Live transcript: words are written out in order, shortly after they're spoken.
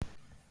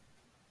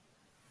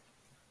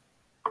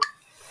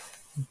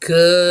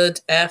Good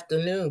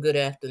afternoon. Good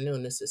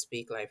afternoon. This is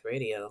Speak Life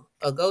Radio.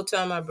 Go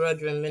tell my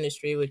brethren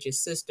ministry with your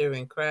sister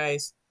in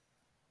Christ,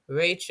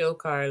 Rachel,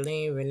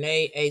 Carlene,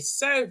 Renee, a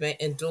servant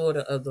and daughter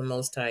of the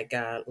Most High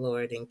God,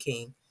 Lord and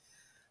King.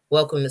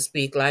 Welcome to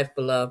Speak Life,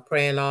 beloved.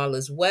 Praying all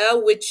is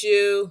well with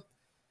you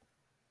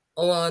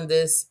on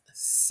this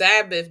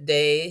Sabbath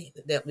day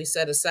that we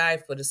set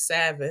aside for the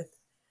Sabbath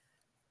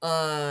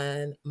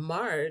on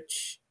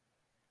March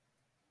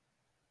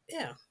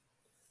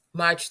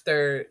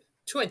 3rd,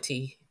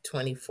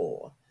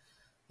 2024.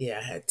 Yeah,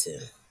 I had to.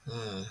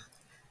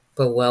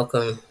 But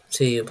welcome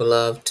to you,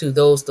 beloved, to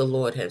those the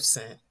Lord have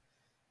sent.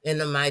 In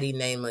the mighty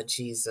name of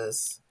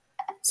Jesus.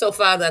 So,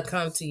 Father, I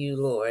come to you,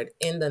 Lord,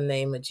 in the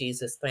name of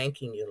Jesus,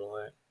 thanking you,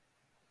 Lord.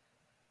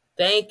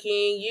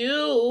 Thanking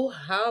you,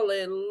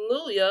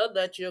 hallelujah,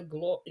 that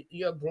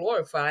you're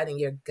glorified and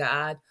you're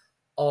God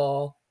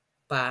all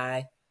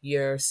by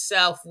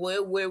yourself.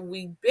 Where would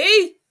we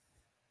be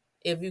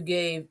if you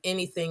gave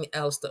anything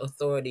else the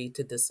authority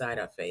to decide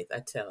our faith? I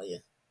tell you.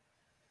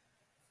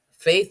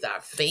 Faith,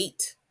 our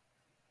fate,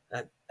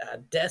 our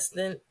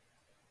destined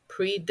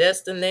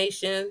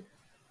predestination,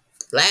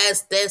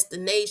 last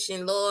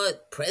destination, Lord,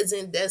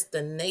 present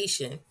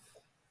destination.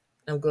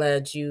 I'm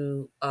glad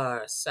you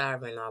are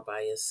sovereign all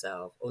by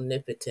yourself,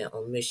 omnipotent,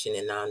 omniscient,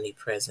 and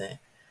omnipresent.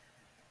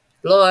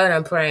 Lord,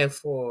 I'm praying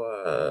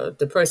for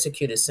the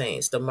persecuted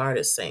saints, the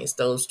martyred saints,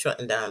 those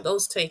trodden down,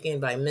 those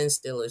taken by men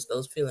stealers,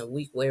 those feeling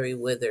weak, weary,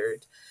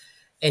 withered,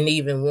 and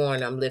even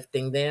worn. I'm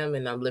lifting them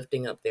and I'm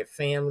lifting up their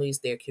families,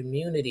 their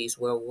communities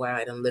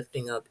worldwide. I'm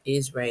lifting up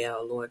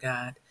Israel, Lord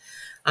God.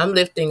 I'm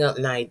lifting up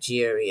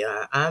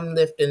Nigeria. I'm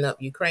lifting up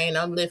Ukraine.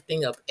 I'm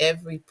lifting up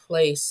every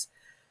place,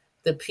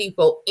 the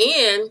people,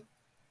 and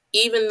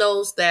even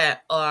those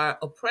that are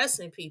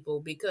oppressing people,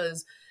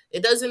 because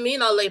it doesn't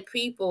mean all their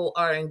people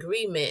are in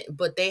agreement,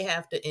 but they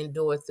have to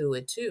endure through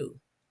it too.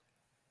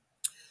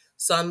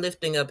 So I'm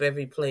lifting up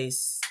every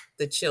place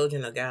the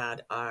children of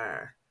God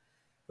are,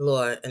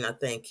 Lord, and I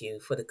thank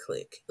you for the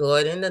click.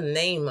 Lord, in the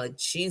name of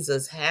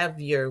Jesus, have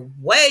your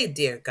way,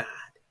 dear God.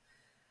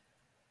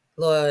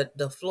 Lord,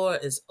 the floor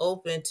is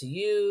open to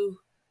you.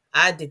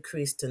 I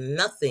decrease to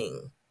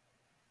nothing,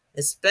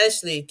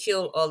 especially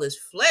kill all this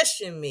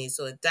flesh in me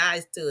so it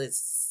dies to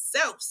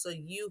itself so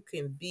you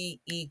can be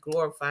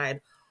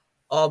glorified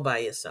all by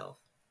yourself.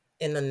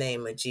 In the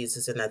name of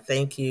Jesus. And I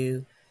thank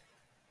you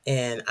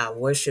and I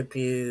worship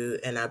you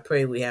and I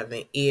pray we have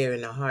an ear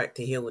and a heart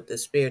to hear what the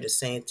Spirit is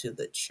saying to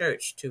the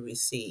church to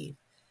receive.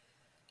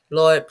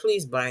 Lord,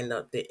 please bind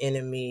up the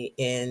enemy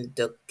in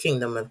the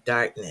kingdom of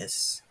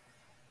darkness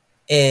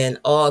and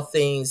all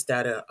things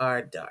that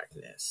are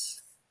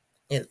darkness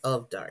and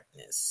of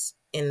darkness.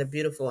 In the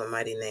beautiful and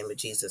mighty name of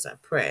Jesus, I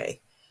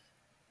pray.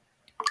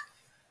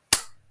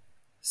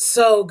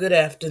 So, good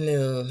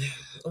afternoon.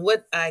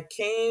 What I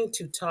came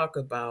to talk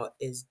about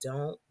is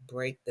don't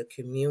break the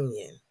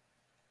communion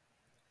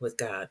with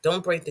God.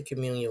 Don't break the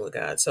communion with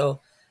God.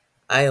 So,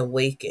 I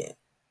awaken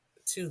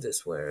to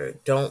this word.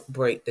 Don't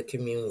break the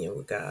communion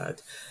with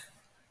God.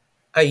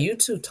 Are you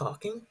two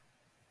talking?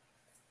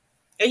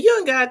 Are you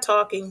and God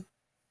talking?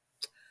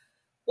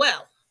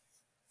 Well,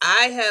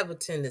 I have a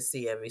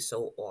tendency every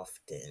so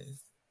often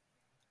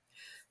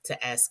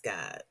to ask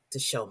God to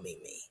show me.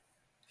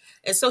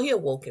 And so he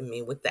awoken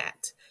me with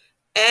that.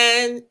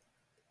 And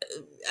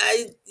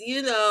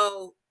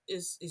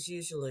it's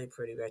usually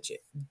pretty wretched.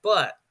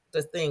 But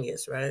the thing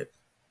is, right,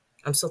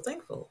 I'm so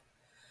thankful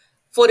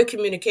for the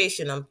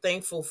communication. I'm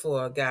thankful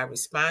for God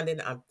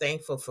responding. I'm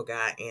thankful for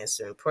God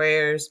answering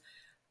prayers.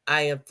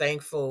 I am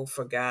thankful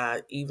for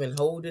God even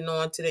holding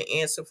on to the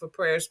answer for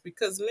prayers,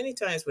 because many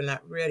times we're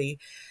not ready.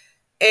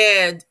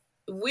 And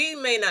we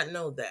may not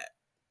know that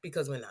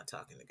because we're not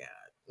talking to God.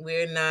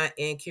 We're not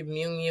in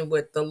communion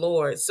with the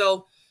Lord.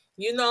 So,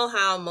 you know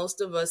how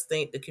most of us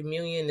think the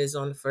communion is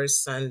on the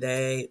first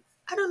Sunday.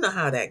 I don't know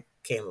how that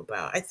came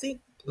about. I think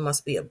it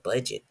must be a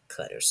budget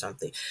cut or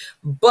something.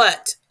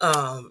 But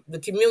the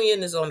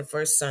communion is on the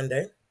first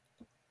Sunday.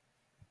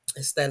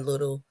 It's that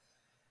little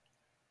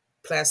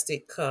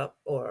plastic cup,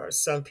 or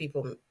some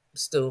people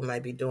still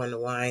might be doing the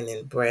wine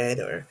and bread,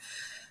 or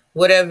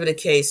whatever the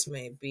case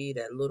may be,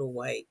 that little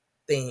white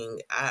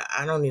thing.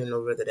 I don't even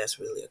know whether that's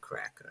really a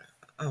cracker.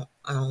 I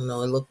don't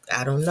know.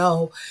 I don't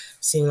know.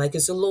 Seem like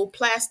it's a little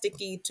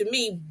plasticky to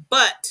me,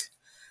 but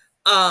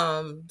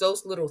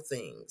those little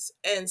things.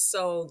 And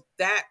so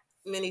that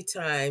many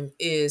times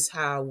is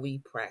how we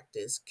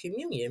practice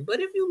communion. But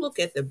if you look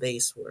at the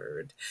base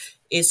word,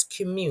 it's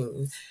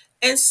commune.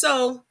 And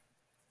so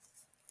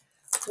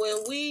when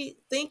we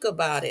think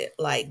about it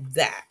like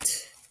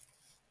that,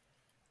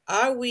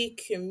 are we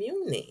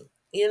communing?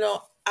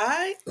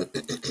 I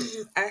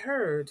I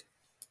heard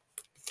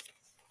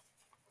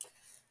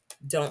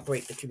don't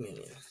break the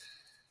communion.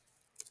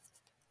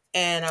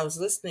 And I was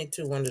listening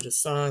to one of the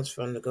songs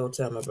from the Go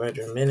Tell My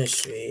Brethren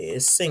ministry.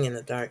 It's Sing in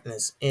the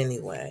Darkness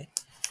anyway.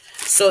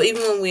 So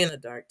even when we're in a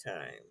dark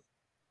time,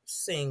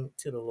 sing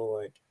to the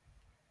Lord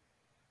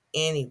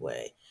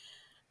anyway.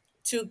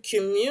 To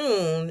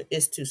commune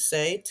is to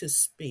say, to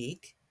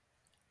speak,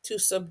 to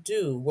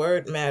subdue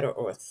word, matter,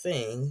 or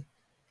thing,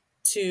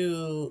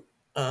 to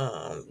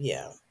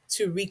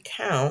to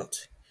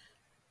recount,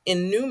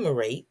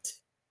 enumerate,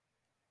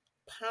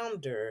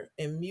 ponder,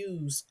 and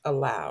muse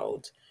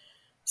aloud.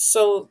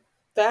 So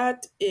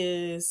that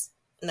is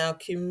now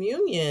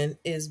communion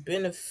is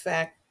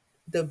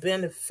the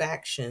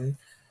benefaction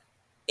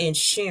in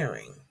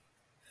sharing.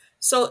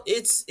 So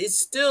it's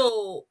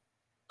still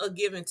a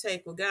give and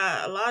take with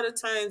God. A lot of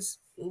times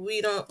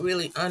we don't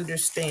really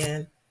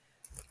understand,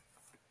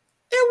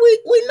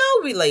 and we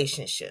know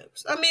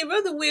relationships. I mean,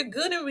 whether we're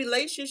good in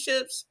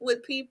relationships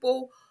with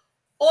people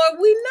or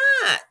we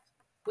not,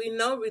 we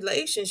know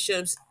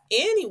relationships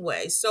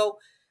anyway. So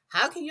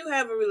how can you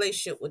have a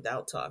relationship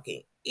without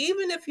talking?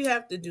 Even if you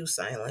have to do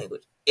sign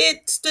language,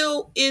 it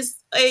still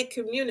is a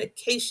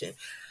communication.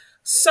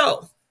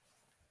 So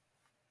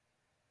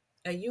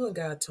are you and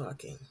God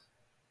talking?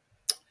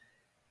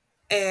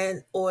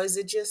 And or is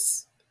it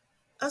just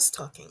us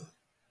talking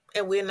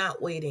and we're not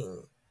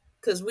waiting?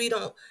 Because we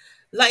don't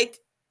like,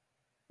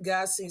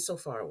 God seems so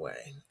far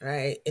away,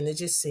 right? And it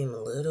just seemed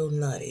a little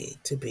nutty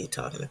to be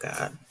talking to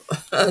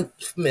God.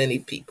 Many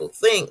people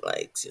think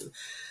like to.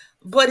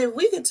 But if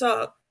we can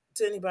talk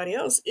to anybody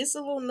else, it's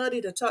a little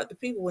nutty to talk to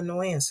people with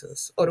no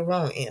answers or the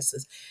wrong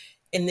answers.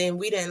 And then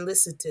we didn't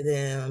listen to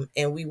them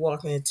and we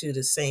walking into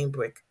the same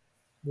brick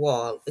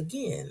wall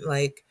again.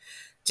 Like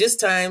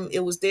just time it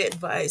was their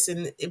advice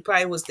and it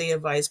probably was their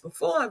advice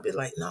before. I'd be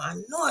like, no, I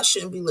know I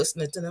shouldn't be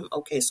listening to them.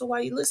 Okay, so why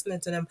are you listening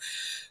to them?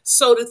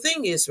 So the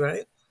thing is,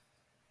 right?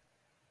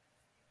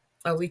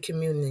 Are we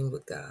communing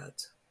with God?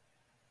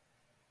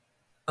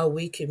 Are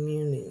we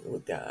communing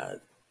with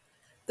God?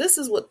 This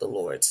is what the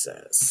Lord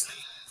says.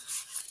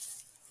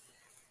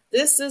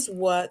 This is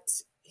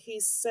what he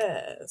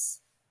says.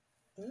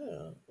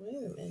 Oh,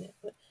 wait a minute.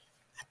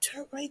 I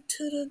turned right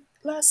to the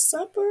Last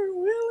Supper?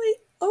 Really?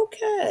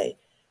 Okay.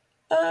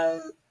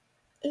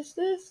 Is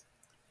this?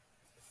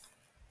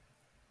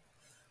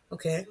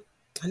 Okay.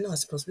 I know I'm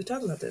supposed to be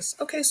talking about this.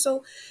 Okay,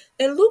 so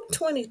in Luke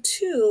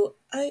 22,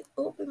 I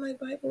opened my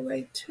Bible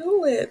right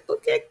to it.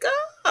 Look at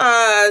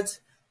God.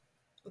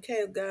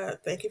 Okay, God,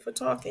 thank you for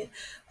talking.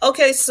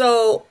 Okay,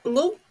 so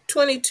Luke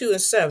 22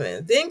 and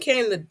 7. Then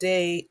came the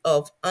day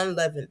of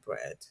unleavened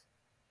bread.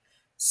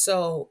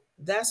 So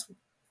that's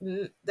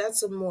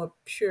a more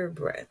pure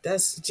bread.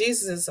 That's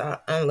Jesus is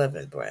our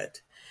unleavened bread.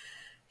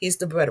 He's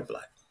the bread of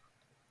life.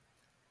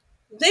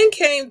 Then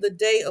came the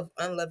day of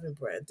unleavened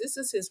bread. This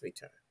is his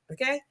return.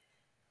 Okay,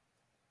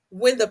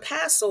 when the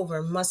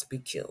Passover must be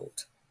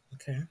killed.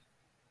 Okay,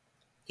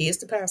 he is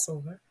the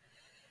Passover,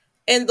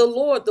 and the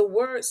Lord, the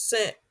Word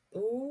sent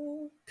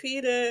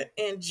Peter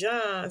and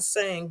John,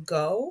 saying,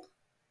 "Go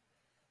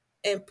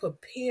and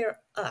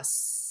prepare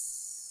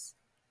us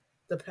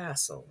the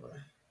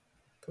Passover.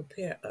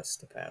 Prepare us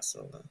the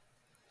Passover,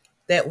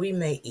 that we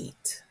may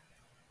eat."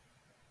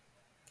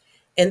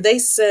 And they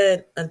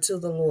said unto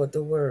the Lord,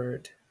 the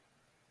word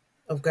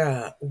of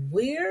God,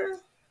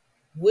 "Where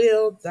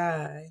will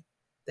thy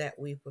that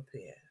we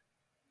prepare?"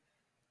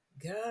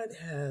 God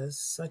has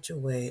such a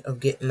way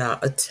of getting our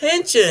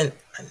attention.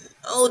 I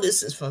know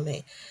this is for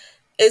me.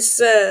 It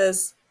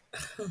says,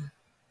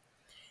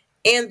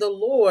 and the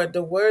Lord,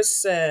 the word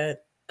said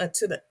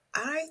unto the,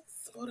 I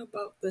thought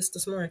about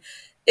this morning.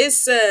 It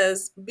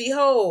says,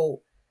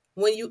 behold,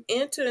 when you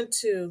enter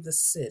into the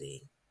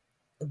city,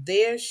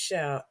 there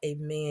shall a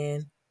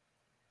man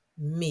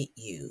meet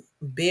you,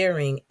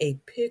 bearing a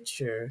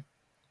pitcher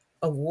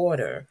of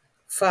water.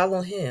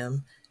 Follow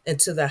him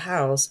into the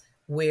house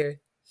where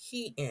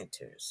he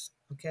enters.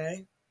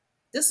 Okay?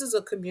 This is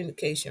a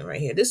communication right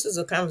here. This is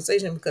a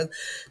conversation because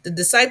the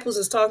disciples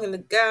is talking to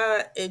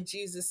God and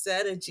Jesus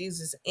said and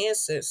Jesus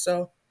answered.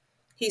 So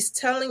he's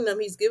telling them,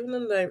 he's giving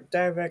them the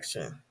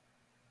direction.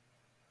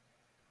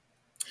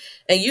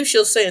 And you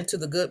shall say unto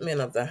the good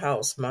men of the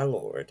house, my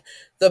Lord,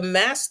 the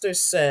master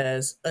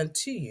says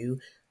unto you,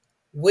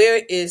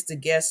 where is the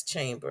guest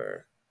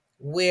chamber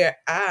where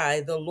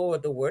I, the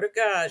Lord, the word of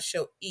God,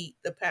 shall eat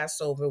the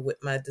Passover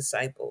with my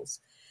disciples?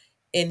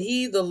 And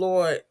he, the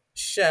Lord,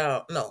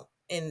 shall, no,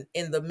 in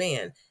the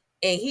man,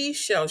 and he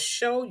shall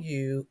show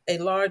you a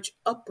large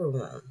upper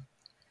room.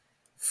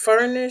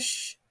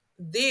 Furnish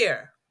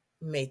there,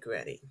 make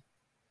ready.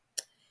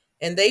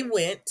 And they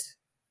went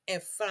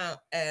and found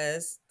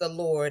as the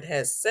Lord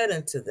has said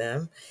unto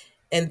them,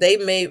 and they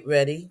made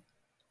ready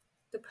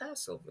the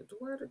Passover, the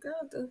word of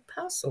God, the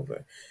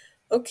Passover.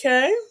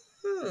 Okay.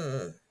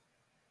 Hmm.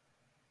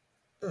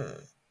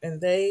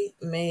 And they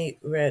made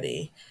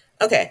ready.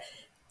 Okay.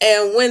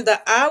 And when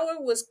the hour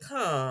was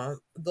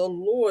come, the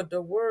Lord,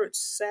 the word,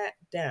 sat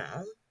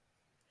down,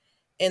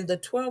 and the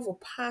 12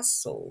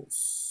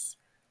 apostles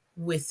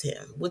with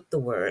him, with the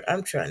word.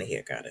 I'm trying to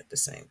hear God at the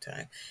same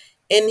time.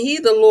 And he,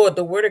 the Lord,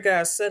 the word of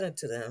God, said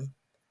unto them,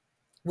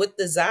 with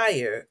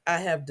desire, I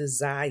have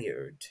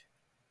desired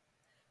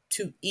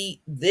to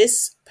eat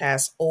this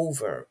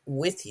Passover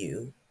with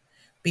you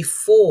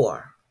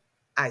before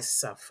I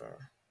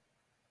suffer.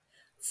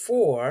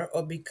 For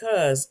or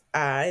because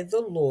I,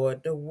 the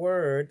Lord, the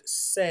word,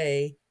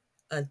 say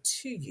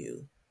unto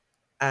you,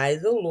 I,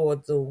 the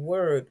Lord, the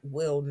word,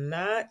 will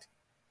not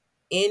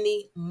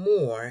any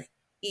more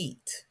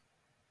eat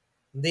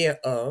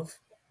thereof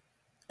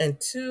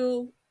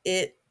until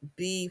it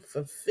be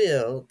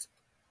fulfilled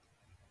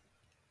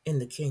in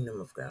the kingdom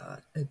of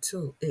God.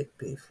 Until it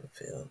be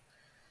fulfilled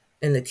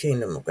in the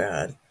kingdom of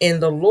God.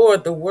 And the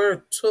Lord, the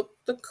word, took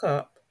the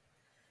cup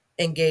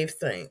and gave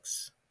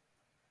thanks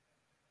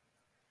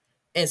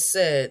and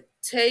said,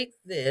 take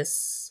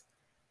this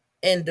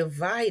and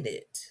divide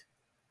it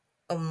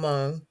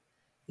among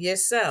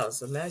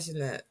yourselves. Imagine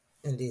that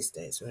in these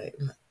days, right?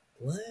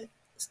 What?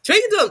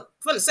 Drinking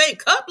from the same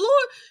cup,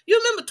 Lord? You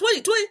remember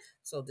 2020?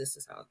 So this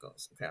is how it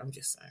goes. Okay, I'm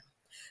just saying.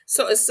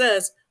 So it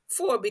says,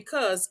 for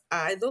because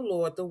I, the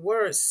Lord, the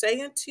word, say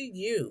unto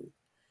you,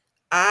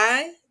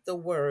 I, the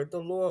word, the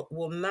Lord,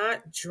 will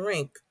not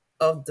drink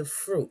of the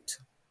fruit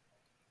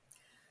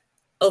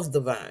of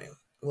the vine,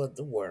 or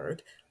the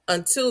word,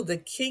 until the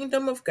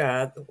kingdom of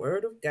God, the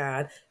word of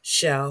God,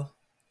 shall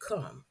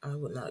come. I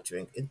will not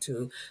drink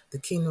into the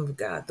kingdom of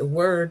God. The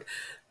word,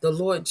 the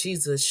Lord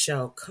Jesus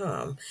shall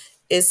come.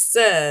 It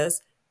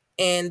says,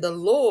 and the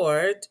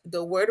Lord,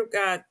 the word of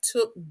God,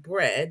 took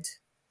bread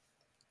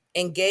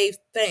and gave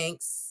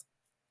thanks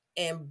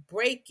and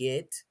brake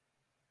it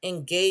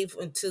and gave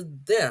unto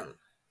them,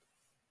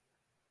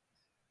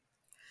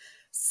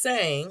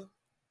 saying,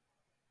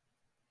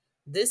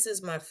 this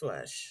is my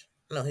flesh.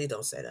 No, he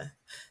don't say that.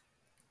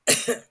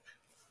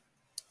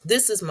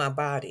 This is my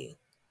body,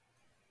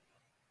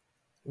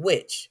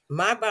 which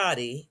my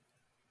body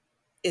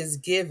is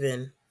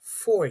given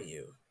for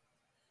you.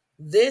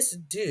 This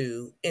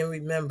do in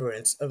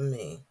remembrance of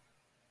me.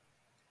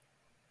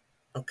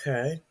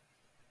 Okay?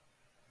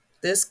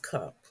 This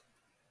cup.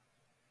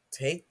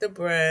 Take the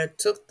bread,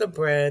 took the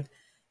bread,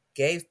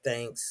 gave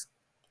thanks,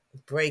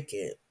 break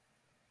it,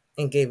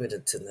 and gave it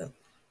unto them.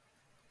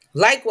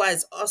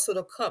 Likewise, also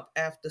the cup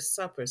after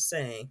supper,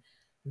 saying,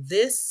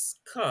 this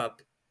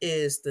cup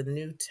is the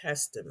New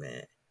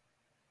Testament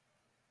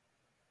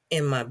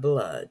in my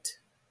blood,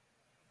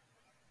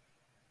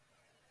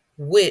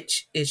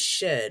 which is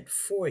shed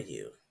for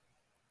you.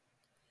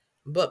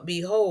 But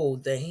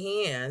behold, the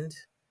hand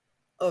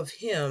of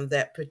him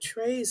that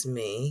betrays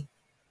me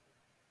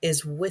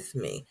is with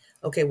me.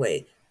 Okay,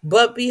 wait.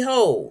 But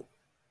behold,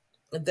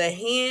 the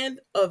hand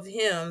of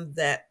him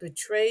that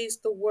betrays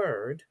the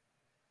word,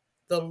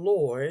 the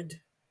Lord,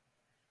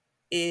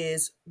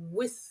 is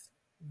with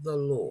the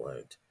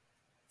Lord,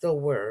 the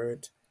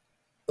word,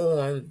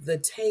 on the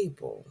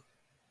table.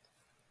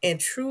 And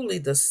truly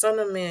the Son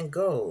of Man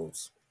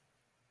goes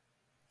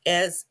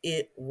as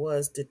it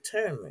was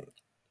determined.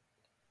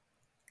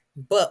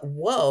 But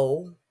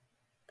woe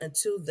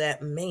unto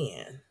that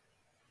man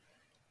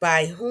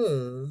by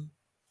whom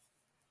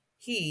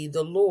he,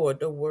 the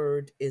Lord, the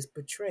word, is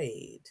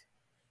betrayed.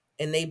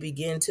 And they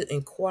began to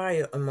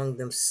inquire among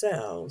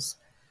themselves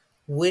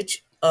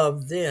which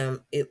of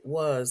them it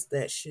was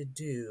that should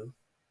do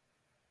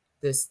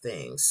this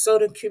thing. So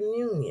the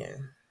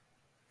communion.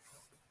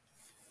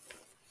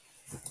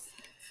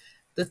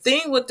 The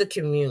thing with the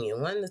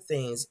communion, one of the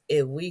things,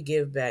 if we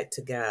give back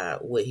to God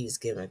what he's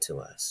given to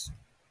us.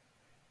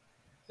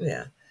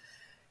 Yeah.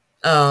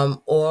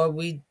 Or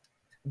we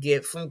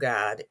get from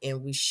God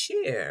and we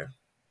share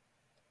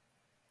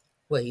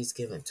what he's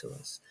given to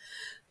us.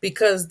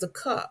 Because the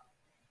cup,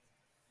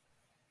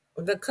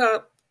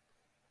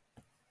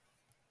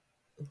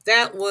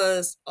 that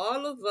was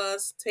all of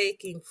us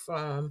taking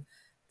from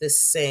the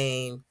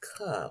same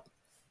cup.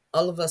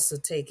 All of us are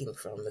taking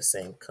from the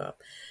same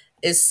cup.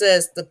 It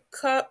says the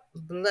cup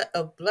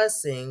of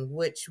blessing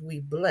which we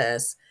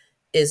bless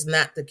is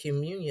not the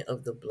communion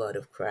of the blood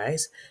of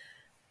Christ.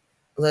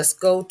 Let's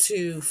go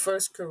to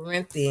 1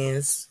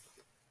 Corinthians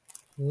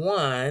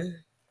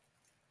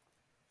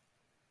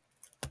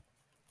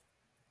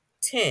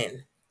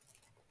 1:10.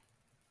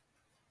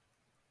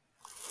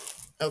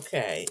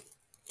 Okay.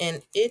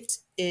 And it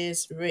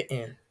is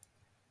written,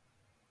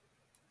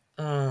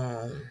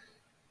 um,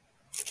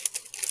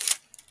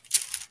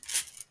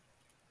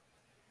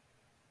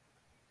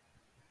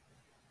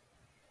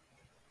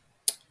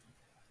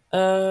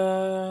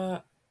 uh,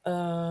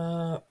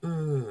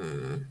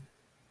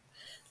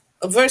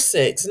 verse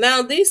 6.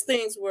 Now these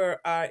things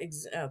were our,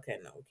 okay,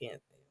 no, we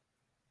can't.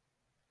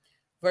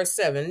 Verse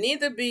 7,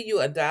 neither be you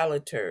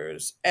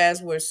idolaters,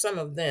 as were some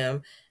of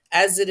them,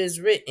 as it is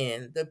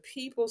written, the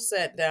people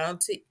sat down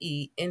to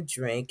eat and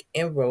drink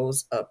and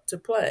rose up to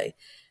play.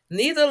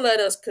 Neither let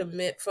us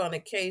commit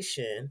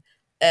fornication,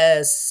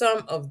 as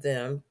some of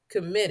them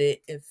committed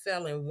and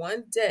fell in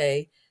one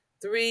day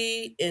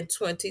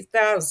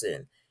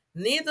 23,000.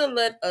 Neither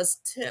let us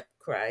tempt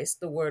Christ,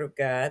 the word of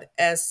God,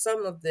 as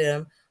some of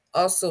them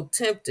also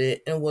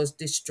tempted and was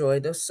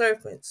destroyed of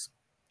serpents.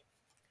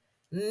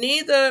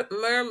 Neither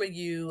murmur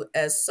you,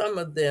 as some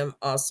of them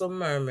also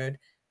murmured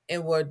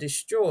and were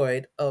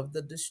destroyed of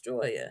the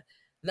destroyer.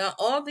 Now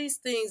all these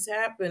things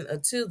happen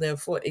unto them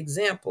for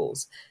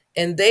examples,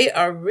 and they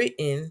are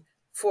written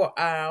for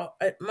our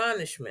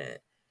admonishment,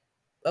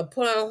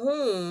 upon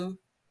whom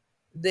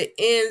the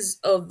ends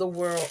of the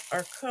world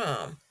are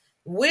come.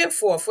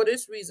 Wherefore, for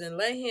this reason,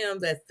 let him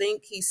that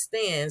think he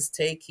stands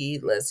take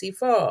heed lest he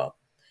fall.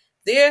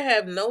 There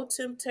have no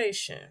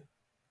temptation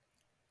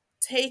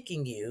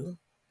taking you,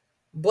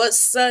 but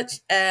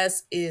such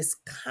as is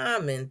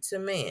common to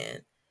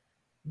man.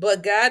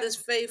 But God is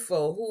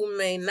faithful, who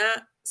may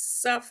not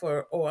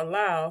suffer or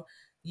allow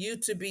you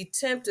to be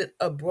tempted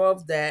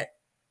above that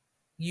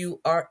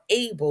you are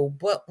able,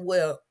 but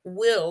will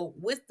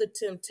with the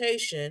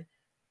temptation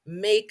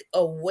make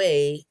a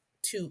way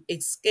to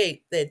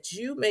escape, that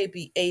you may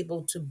be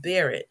able to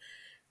bear it.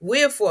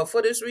 Wherefore,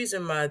 for this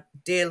reason, my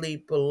dearly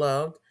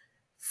beloved,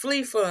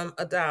 flee from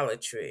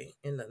idolatry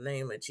in the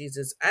name of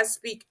Jesus. I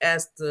speak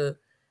as to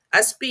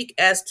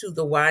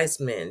the wise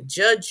men.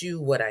 Judge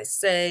you what I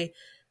say.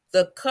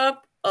 The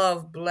cup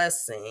of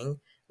blessing,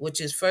 which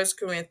is First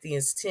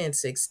Corinthians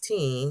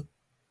 10:16,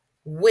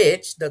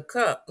 which the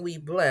cup we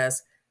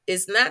bless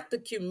is not the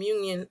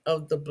communion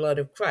of the blood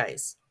of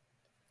Christ.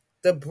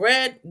 The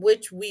bread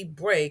which we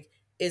break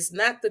is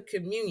not the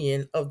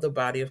communion of the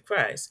body of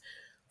Christ.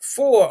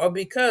 For or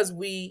because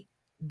we,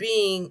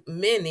 being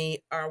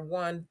many, are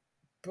one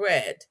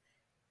bread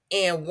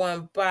and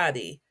one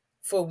body,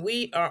 for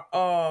we are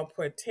all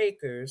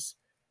partakers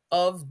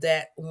of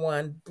that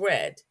one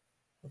bread.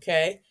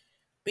 Okay?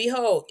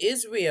 Behold,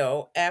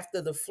 Israel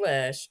after the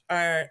flesh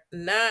are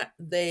not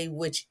they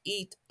which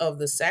eat of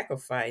the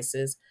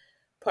sacrifices,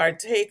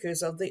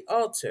 partakers of the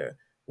altar.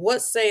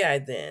 What say I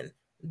then?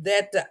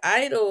 That the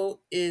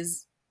idol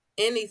is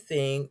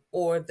anything,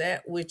 or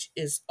that which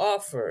is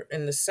offered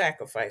in the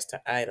sacrifice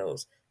to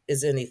idols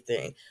is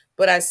anything.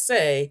 But I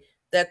say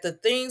that the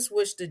things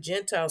which the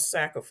Gentiles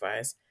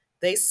sacrifice,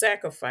 they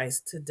sacrifice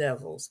to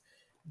devils.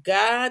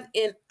 God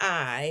and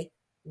I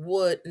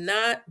would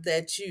not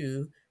that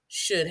you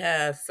should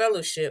have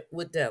fellowship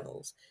with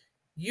devils.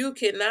 You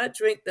cannot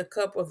drink the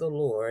cup of the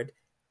Lord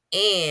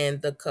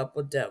and the cup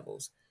of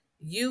devils.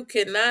 You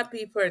cannot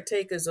be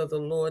partakers of the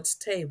Lord's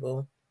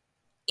table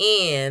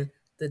and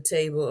the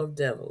table of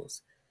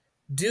devils.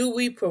 Do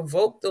we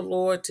provoke the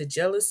Lord to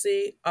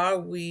jealousy? Are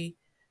we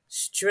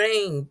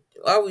stronger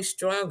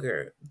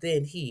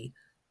than he?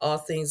 All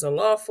things are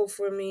lawful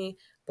for me,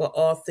 but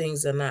all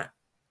things are not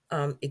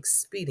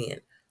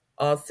expedient.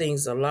 All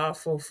things are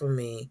lawful for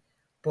me,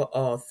 but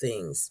all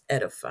things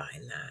edify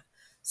not.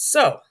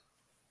 So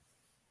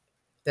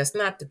that's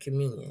not the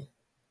communion.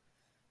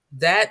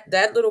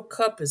 That little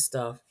cup and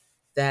stuff,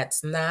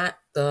 that's not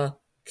the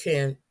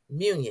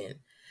communion.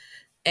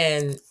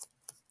 And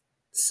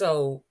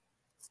so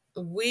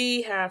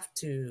we have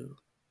to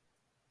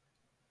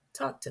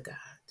talk to God,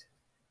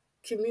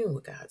 commune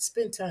with God,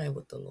 spend time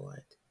with the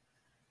Lord,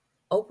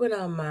 open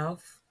our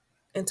mouth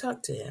and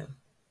talk to him.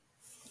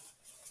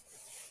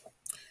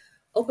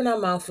 Open our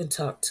mouth and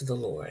talk to the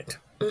Lord.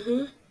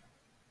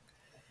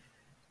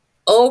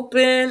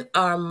 Open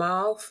our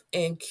mouth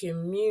and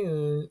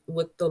commune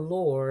with the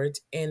Lord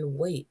and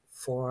wait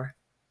for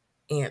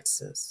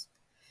answers.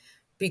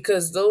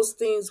 Because those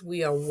things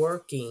we are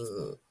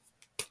working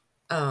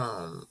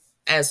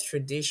as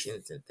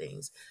traditions and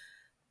things,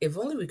 if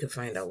only we could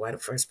find out why the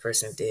first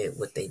person did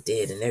what they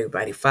did and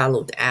everybody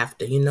followed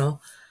after.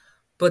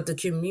 But the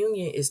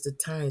communion is the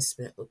time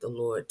spent with the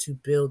Lord to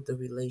build the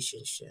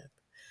relationship.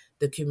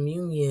 The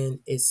communion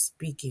is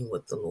speaking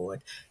with the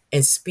Lord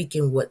and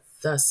speaking what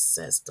thus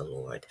says the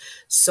Lord,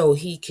 so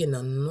he can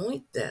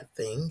anoint that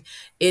thing.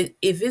 If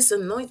it's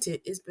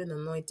anointed, it's been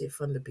anointed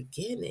from the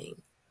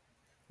beginning.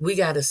 We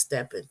got to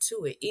step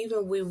into it.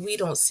 Even when we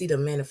don't see the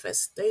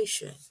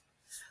manifestation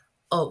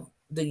of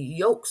the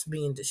yokes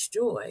being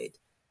destroyed,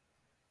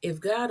 if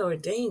God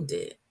ordained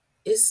it,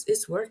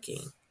 it's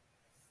working.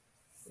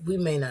 We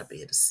may not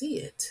be able to see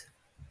it,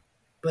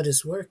 but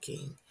it's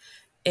working.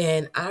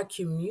 And our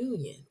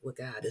communion with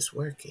God is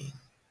working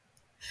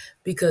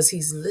because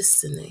he's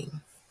listening.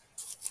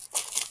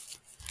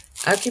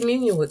 Our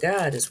communion with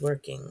God is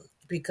working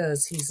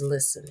because he's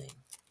listening.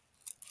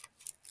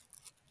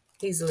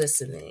 He's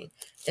listening.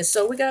 And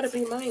so we got to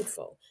be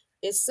mindful.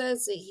 It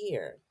says it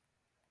here.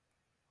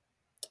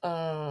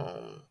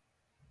 Um,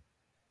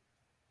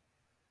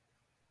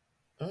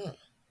 mm.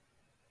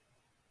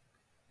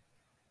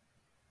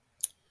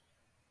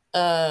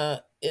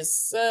 It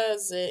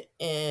says it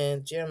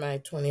in Jeremiah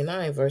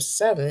 29, verse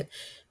 7,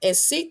 and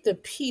seek the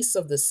peace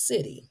of the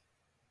city,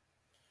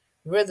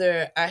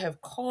 whither I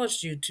have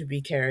caused you to be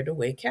carried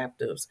away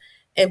captives,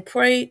 and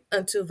pray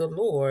unto the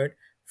Lord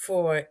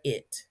for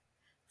it.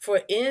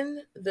 For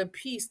in the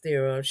peace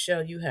thereof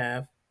shall you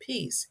have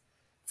peace.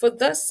 For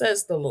thus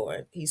says the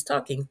Lord, he's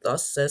talking,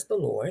 thus says the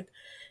Lord.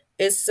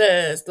 It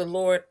says, the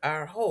Lord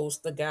our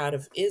host, the God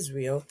of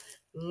Israel,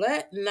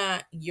 let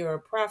not your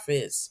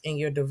prophets and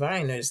your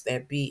diviners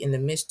that be in the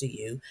midst of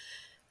you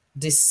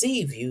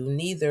deceive you,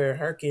 neither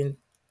hearken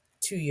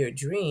to your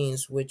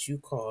dreams which you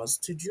cause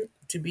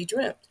to be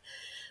dreamt.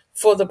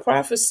 For they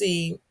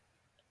prophesy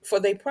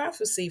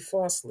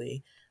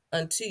falsely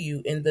unto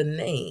you in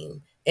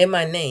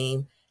my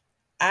name,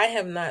 I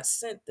have not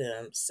sent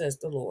them, says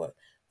the Lord.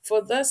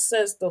 For thus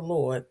says the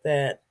Lord,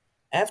 that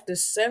after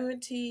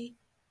 70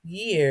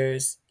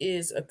 years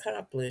is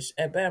accomplished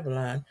at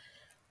Babylon,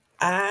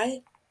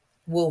 I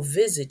will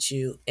visit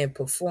you and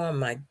perform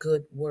my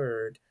good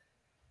word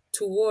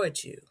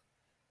toward you,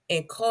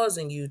 and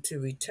causing you to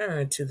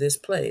return to this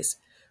place.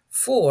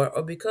 For,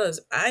 or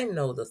because I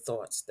know the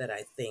thoughts that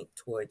I think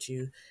toward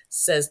you,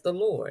 says the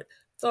Lord,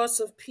 thoughts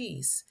of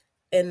peace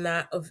and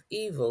not of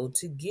evil,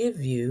 to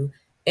give you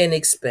an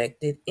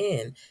expected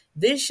end.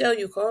 Then shall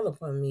you call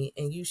upon me,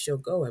 and you shall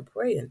go and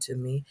pray unto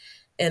me,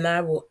 and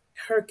I will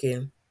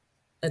hearken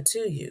unto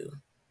you.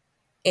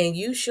 And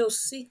you shall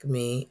seek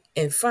me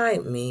and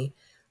find me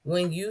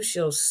when you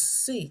shall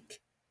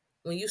seek,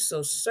 when you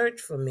shall search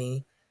for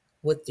me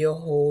with your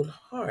whole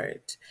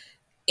heart.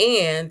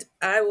 And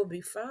I will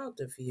be found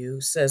of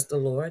you, says the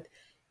Lord,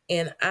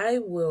 and I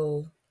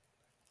will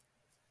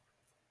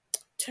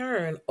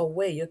turn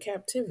away your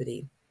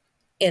captivity,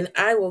 and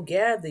I will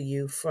gather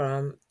you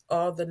from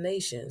all the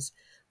nations,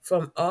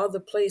 from all the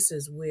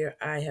places where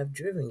I have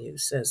driven you,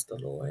 says the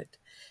Lord,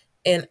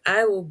 and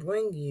I will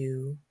bring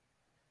you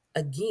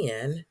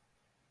again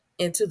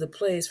into the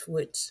place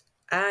which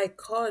I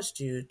caused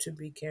you to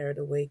be carried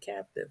away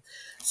captive.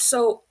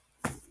 So,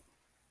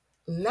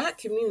 not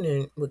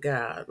communing with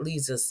God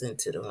leads us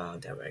into the wrong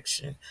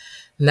direction.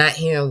 Not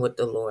hearing what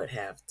the Lord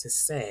have to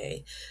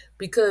say,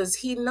 because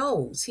he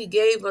knows he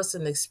gave us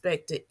an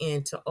expected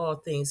end to all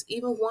things,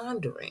 even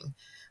wandering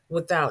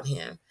without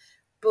him.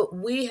 But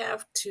we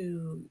have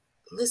to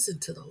listen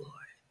to the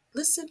Lord.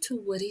 Listen to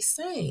what he's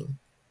saying.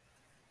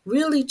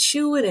 Really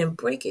chew it and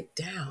break it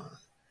down.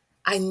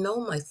 I know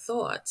my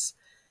thoughts.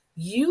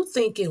 You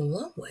think in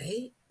one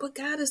way, but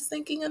God is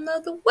thinking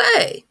another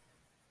way.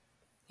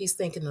 He's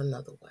thinking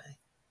another way.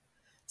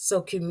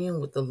 So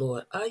commune with the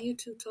Lord. Are you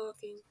two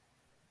talking?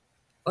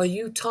 Are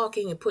you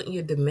talking and putting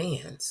your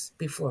demands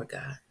before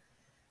God?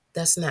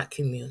 That's not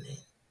communing.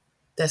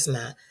 That's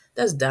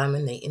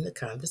dominating the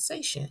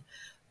conversation.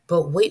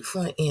 But wait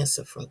for an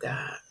answer from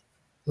God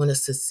when a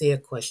sincere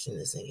question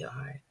is in your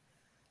heart.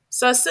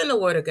 So I send the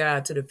word of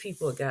God to the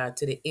people of God,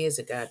 to the ears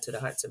of God, to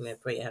the hearts of men.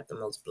 Pray you have the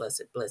most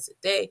blessed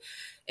day.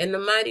 In the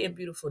mighty and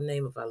beautiful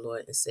name of our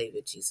Lord and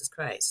Savior Jesus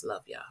Christ.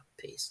 Love y'all.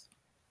 Peace.